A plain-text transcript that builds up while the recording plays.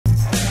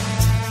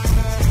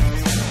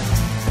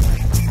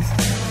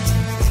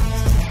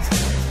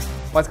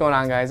What's going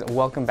on, guys?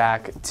 Welcome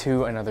back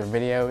to another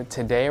video.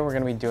 Today we're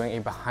going to be doing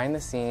a behind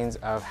the scenes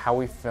of how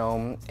we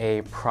film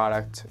a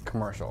product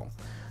commercial.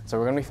 So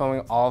we're going to be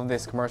filming all of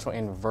this commercial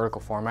in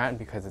vertical format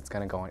because it's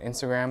going to go on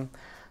Instagram.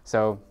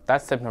 So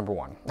that's tip number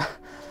one.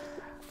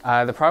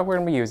 The product we're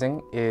going to be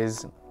using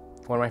is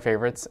one of my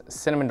favorites,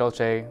 cinnamon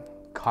dolce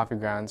coffee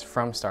grounds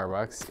from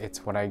Starbucks.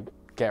 It's what I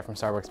get from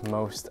Starbucks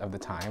most of the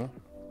time.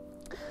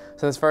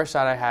 So this first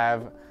shot, I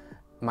have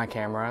my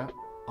camera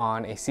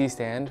on a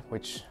C-stand,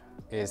 which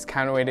is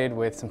counterweighted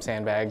with some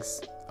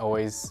sandbags.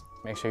 Always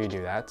make sure you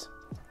do that.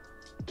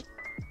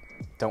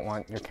 Don't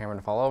want your camera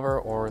to fall over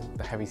or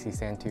the heavy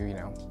C-stand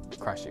to,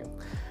 crush you.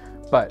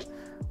 But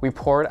we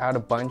poured out a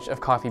bunch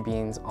of coffee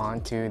beans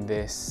onto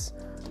this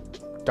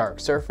dark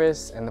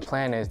surface, and the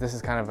plan is, this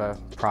is kind of a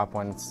prop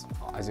one, it's,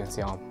 as you can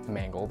see, all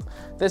mangled.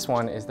 This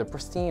one is the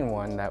pristine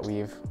one that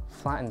we've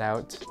flattened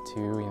out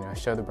to,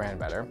 show the brand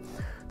better.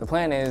 The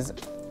plan is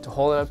to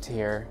hold it up to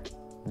here,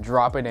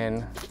 drop it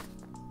in,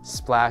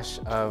 splash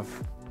of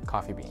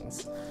coffee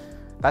beans.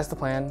 That's the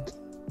plan.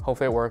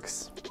 Hopefully it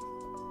works.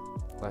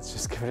 Let's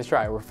just give it a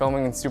try. We're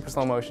filming in super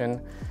slow motion,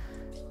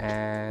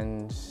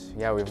 and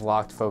yeah, we've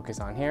locked focus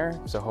on here,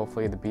 so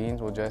hopefully the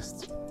beans will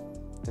just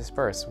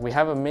disperse. We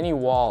have a mini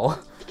wall.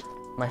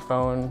 My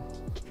phone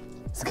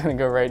is gonna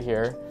go right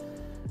here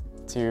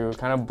to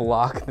kind of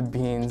block the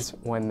beans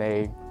when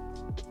they,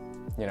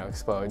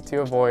 explode,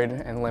 to avoid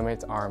and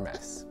limit our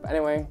mess. But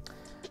anyway,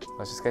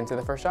 let's just get into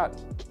the first shot.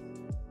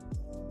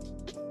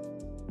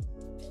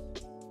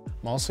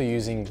 I'm also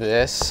using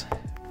this.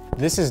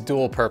 This is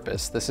dual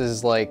purpose. This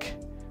is like,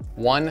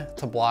 one,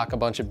 to block a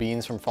bunch of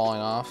beans from falling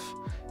off,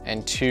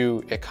 and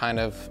two, it kind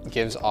of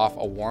gives off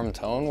a warm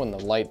tone when the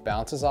light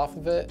bounces off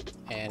of it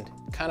and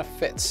kind of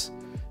fits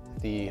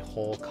the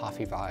whole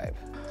coffee vibe.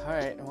 All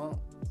right, well,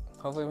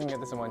 hopefully we can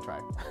get this in one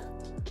try.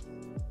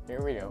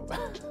 Here we go.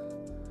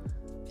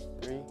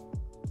 3.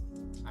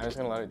 I'm just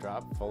gonna let it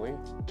drop fully.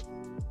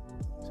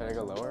 Should I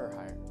go lower or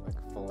higher?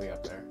 Like fully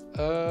up there?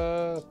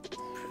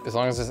 As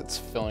long as it's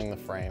filling the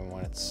frame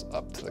when it's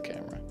up to the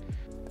camera.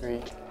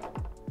 3,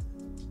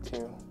 2,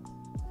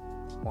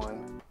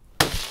 1.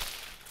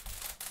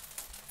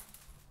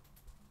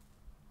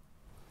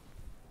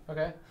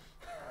 Okay.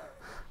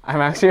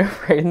 I'm actually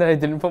afraid that I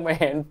didn't put my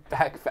hand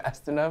back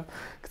fast enough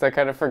because I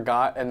kind of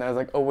forgot, and then I was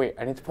like, oh wait,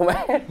 I need to put my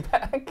hand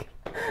back.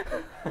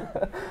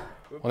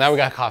 Well, now we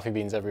got coffee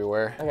beans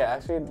everywhere. Okay,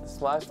 actually the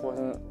splash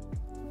wasn't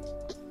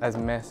as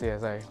messy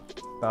as I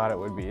thought it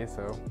would be,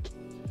 so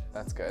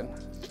that's good.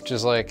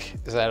 Just like,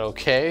 is that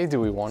okay? Do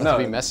we want it to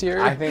be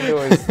messier? I think it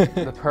was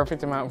the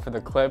perfect amount for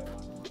the clip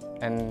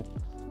and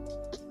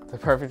the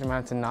perfect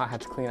amount to not have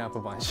to clean up a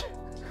bunch.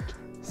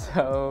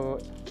 So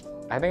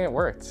I think it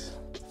worked.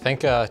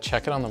 Check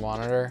it on the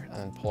monitor and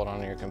then pull it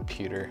onto your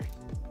computer.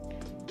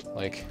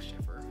 Like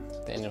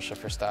Daniel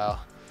Schiffer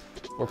style.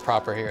 We're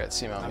proper here at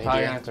SeaMount Media. I'm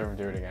probably gonna have to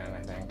do it again,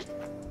 I think.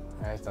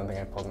 I just don't think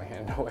I pulled my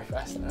hand away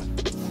fast enough.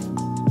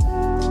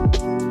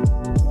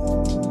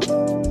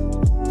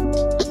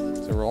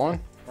 Is it rolling?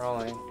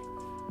 Rolling.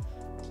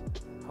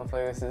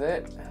 Hopefully this is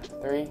it.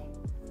 3,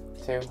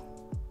 2,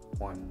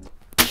 1.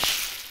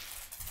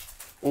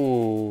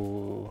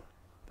 Ooh,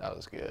 that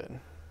was good.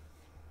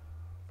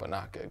 But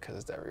not good because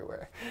it's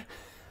everywhere.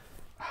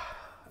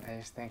 I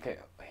just think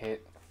it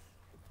hit.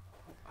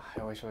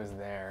 I wish it was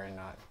there and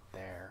not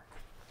there.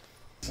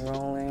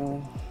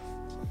 Rolling.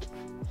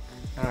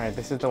 All right,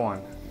 this is the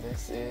one.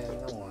 This is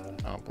the one.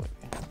 I don't believe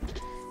you.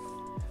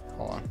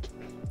 Hold on.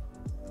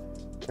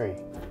 3,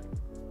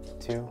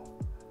 2,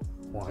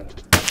 1.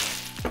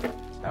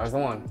 That was the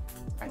one.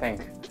 I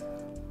think.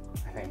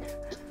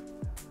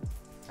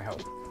 I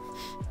hope.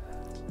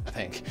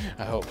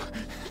 I hope.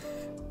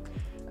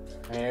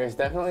 I mean, it was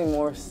definitely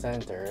more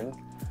centered,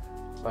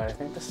 but I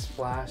think the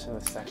splash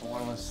of the second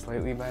one was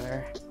slightly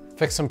better.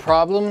 Fix some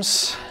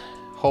problems.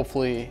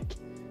 Hopefully,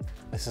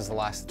 this is the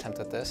last attempt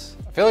at this.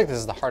 I feel like this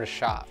is the hardest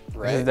shot,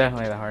 right? This is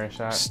definitely the hardest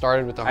shot.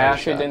 Started with the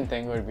hardest shot. I actually didn't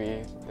think it would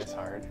be this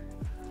hard,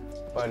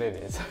 but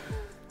it is.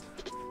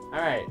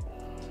 All right.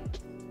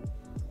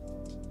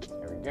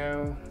 Here we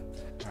go.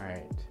 All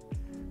right.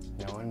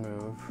 No one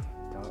move.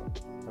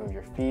 Don't move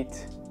your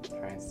feet.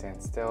 Try and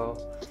stand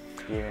still,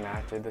 even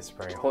after the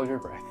spray. Hold your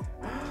breath.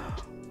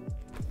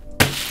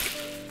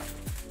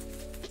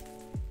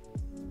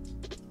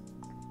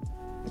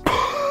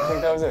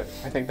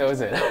 I think that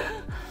was it.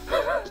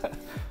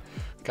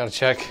 Gotta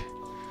check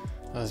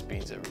those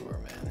beans everywhere,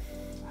 man.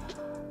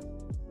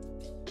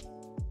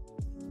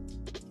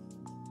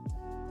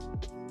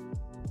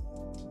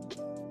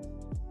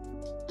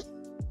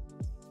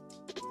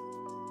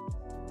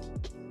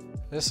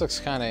 This looks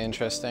kind of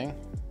interesting.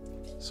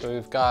 So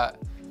we've got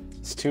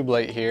this tube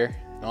light here,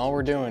 and all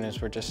we're doing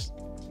is we're just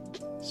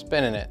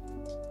spinning it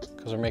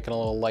because we're making a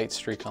little light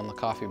streak on the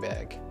coffee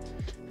bag.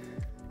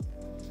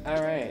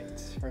 All right,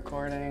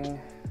 recording.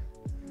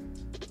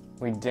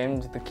 We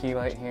dimmed the key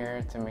light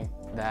here to make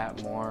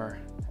that more,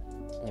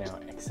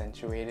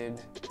 accentuated,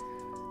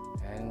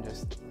 and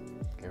just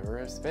give her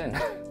a spin.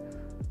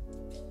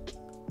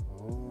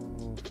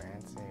 Ooh,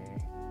 fancy.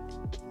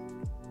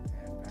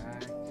 And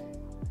back.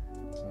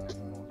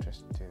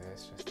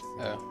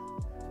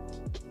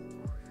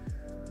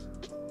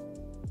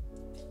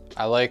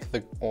 I like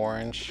the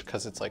orange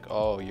because it's like,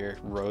 oh, you're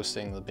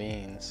roasting the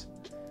beans.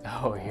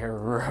 Oh, you're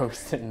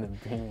roasting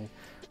the beans.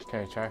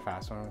 Okay, try a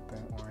fast one with the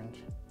orange.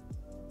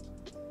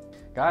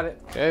 Got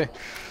it. Okay.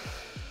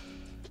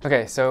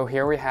 Okay, so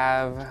here we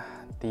have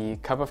the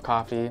cup of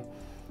coffee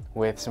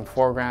with some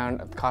foreground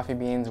of coffee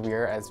beans. We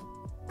are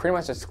pretty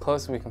much as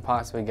close as we can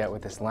possibly get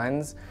with this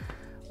lens.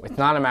 It's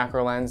not a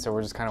macro lens, so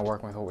we're just kind of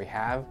working with what we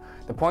have.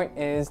 The point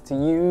is to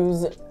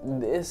use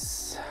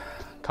this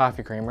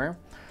coffee creamer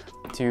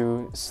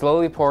to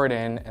slowly pour it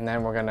in, and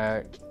then we're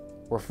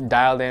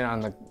dialed in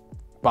on the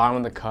bottom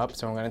of the cup,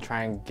 so we're gonna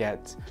try and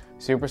get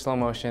super slow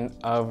motion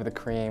of the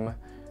cream,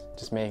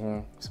 just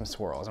making some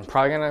swirls. I'm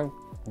probably gonna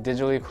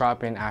digitally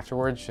crop in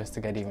afterwards just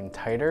to get even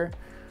tighter.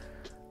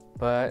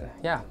 But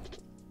yeah,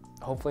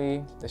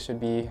 hopefully this should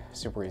be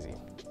super easy.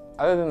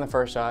 Other than the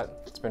first shot,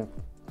 it's been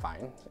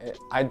fine.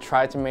 I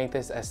tried to make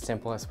this as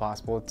simple as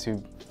possible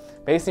to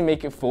basically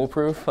make it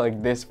foolproof.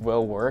 Like, this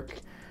will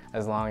work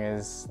as long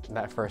as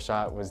that first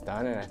shot was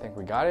done, and I think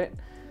we got it.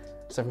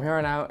 So from here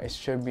on out, it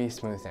should be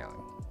smooth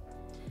sailing.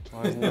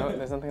 Well,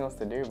 there's nothing else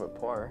to do but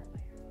pour.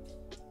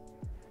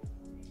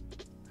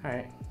 All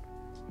right.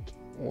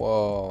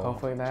 Whoa.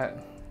 Hopefully that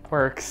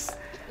works.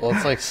 Well,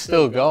 it's like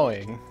still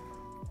going.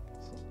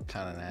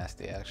 Kind of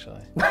nasty,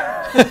 actually. All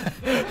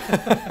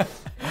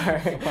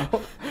right,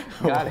 well,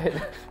 got it.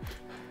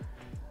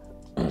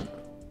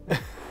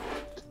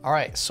 All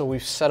right, so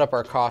we've set up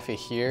our coffee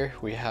here.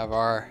 We have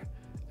our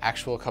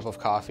actual cup of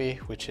coffee,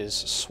 which is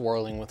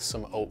swirling with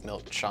some oat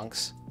milk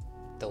chunks.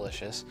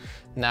 Delicious.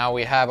 Now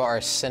we have our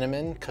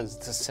cinnamon, because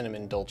it's a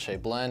cinnamon dolce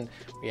blend.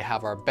 We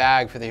have our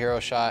bag for the hero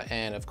shot,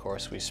 and of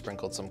course we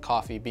sprinkled some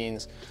coffee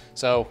beans.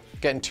 So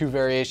getting two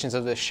variations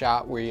of this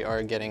shot. We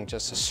are getting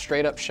just a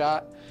straight up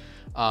shot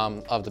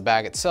of the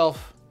bag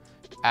itself,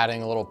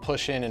 adding a little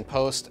push in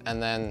post,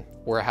 and then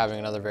we're having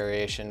another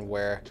variation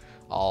where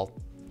I'll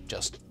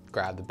just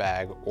grab the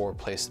bag or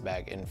place the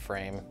bag in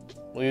frame.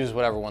 We'll use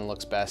whatever one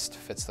looks best,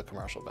 fits the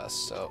commercial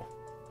best. So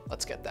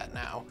let's get that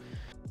now.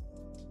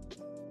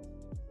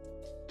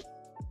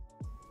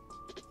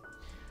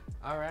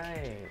 All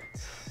right.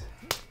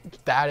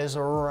 That is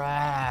a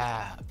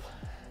wrap.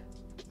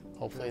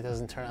 Hopefully it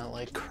doesn't turn out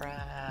like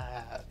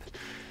crap.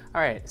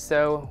 All right,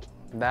 so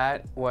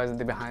that was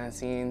the behind the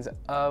scenes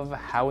of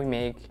how we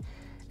make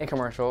a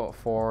commercial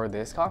for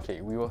this coffee.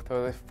 We will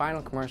throw the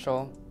final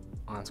commercial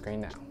on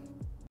screen now.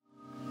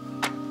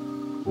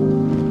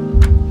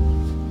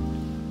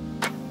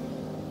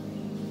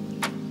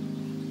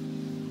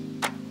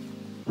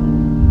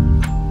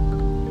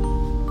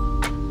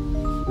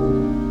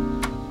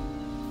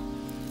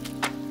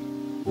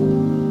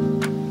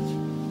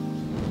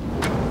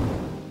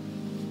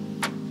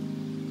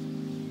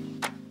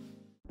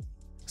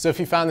 So if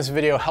you found this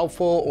video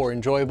helpful or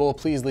enjoyable,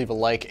 please leave a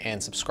like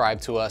and subscribe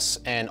to us.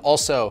 And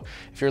also,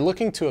 if you're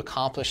looking to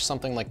accomplish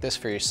something like this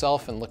for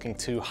yourself and looking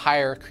to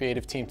hire a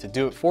creative team to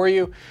do it for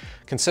you,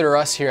 consider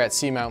us here at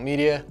SeaMount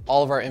Media.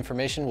 All of our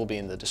information will be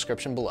in the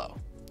description below.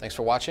 Thanks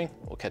for watching.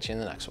 We'll catch you in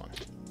the next one.